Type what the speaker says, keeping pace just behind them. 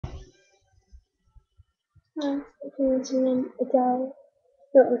I'm parenting a day,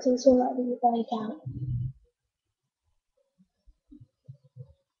 not wanting to let the bag out.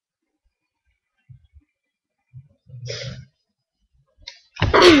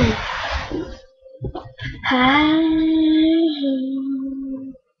 I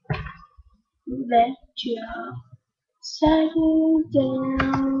let you settle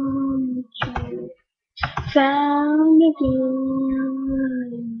down, you found a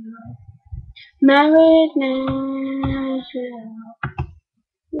girl, married now.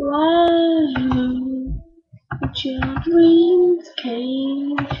 Wow, but your dreams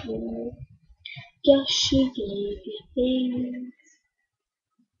came true. Guess she gave you things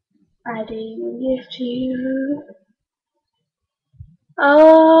I didn't give to you.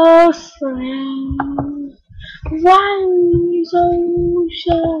 Oh, friend, why are you so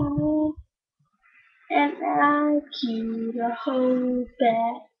shy and like you to hold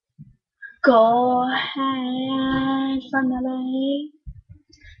back? Go ahead, family.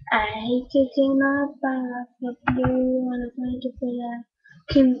 I hate to turn my back up blue on a find to I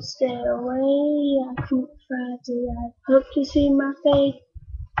couldn't stay away, I couldn't try to I hope to see my face.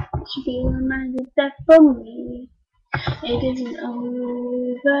 To be reminded that for me it isn't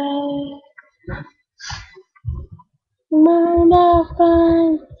over. Might I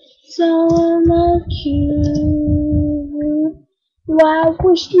find someone like you? Why, I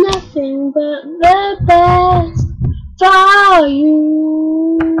wish nothing but the best for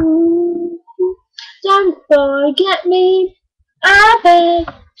you. Don't forget me, I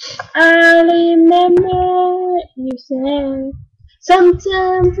beg. I remember you said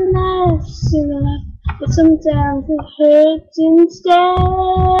sometimes it lasts a lot, but sometimes it hurts instead.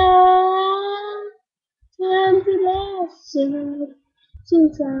 Sometimes it lasts a lot,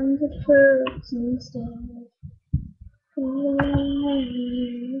 sometimes it hurts instead.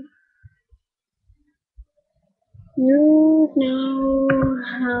 You know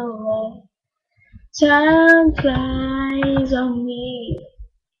how time flies on me.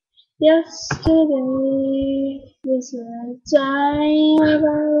 Yesterday was the time of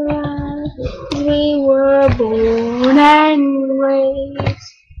our lives. We were born and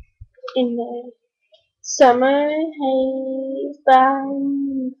raised in the summer haze. By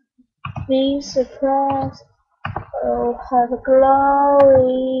be surprised, oh how the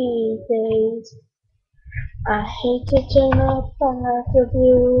glory fades. I hate to turn up on the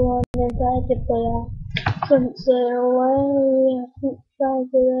blue on the bed, but I couldn't stay away. I couldn't find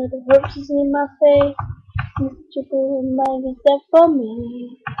the red hopes in my face. To be reminded that for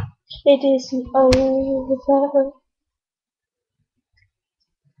me it isn't over.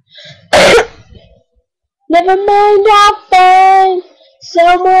 Never mind, I'll find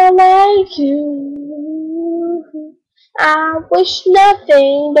someone like you. I wish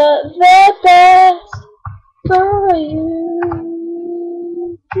nothing but the best for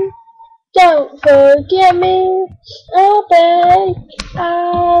you. Don't forget me, I beg.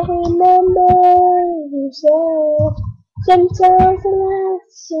 I remember you said sometimes it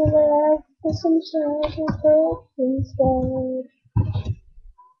lasts a life, but sometimes it hurts instead.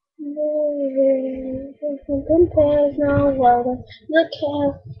 Nothing compares, no water. Look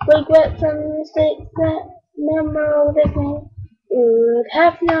how regrets and mistakes that memorable that would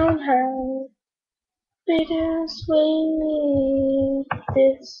have known how bittersweet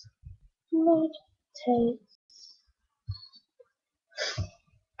this would taste.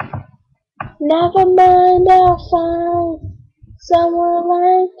 Never mind, I'll find someone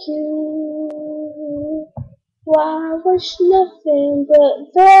like you. Why, I wish nothing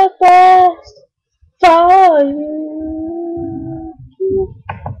but the best for you.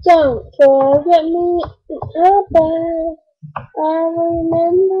 Don't forget me, I beg. I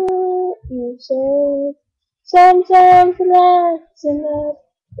remember you said sometimes it lasts enough,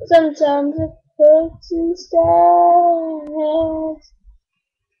 sometimes it hurts instead.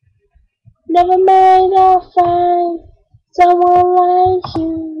 Never mind, I'll find someone like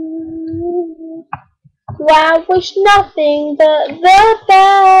you. Why, I wish nothing but the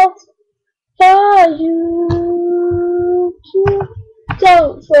best for you.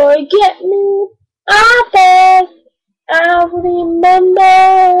 Don't forget me, I beg. I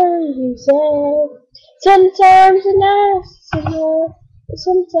remember you said sometimes it lasts a year, but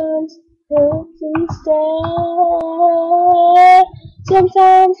sometimes it hurts instead.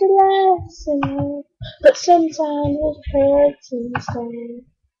 Sometimes it lasts a year, but sometimes it hurts instead.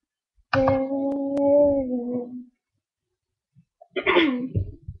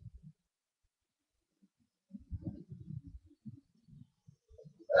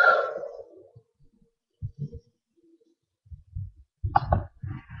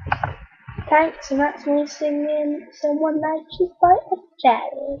 Thanks, and that's me singing Someone Likes You by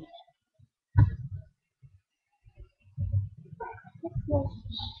Adele.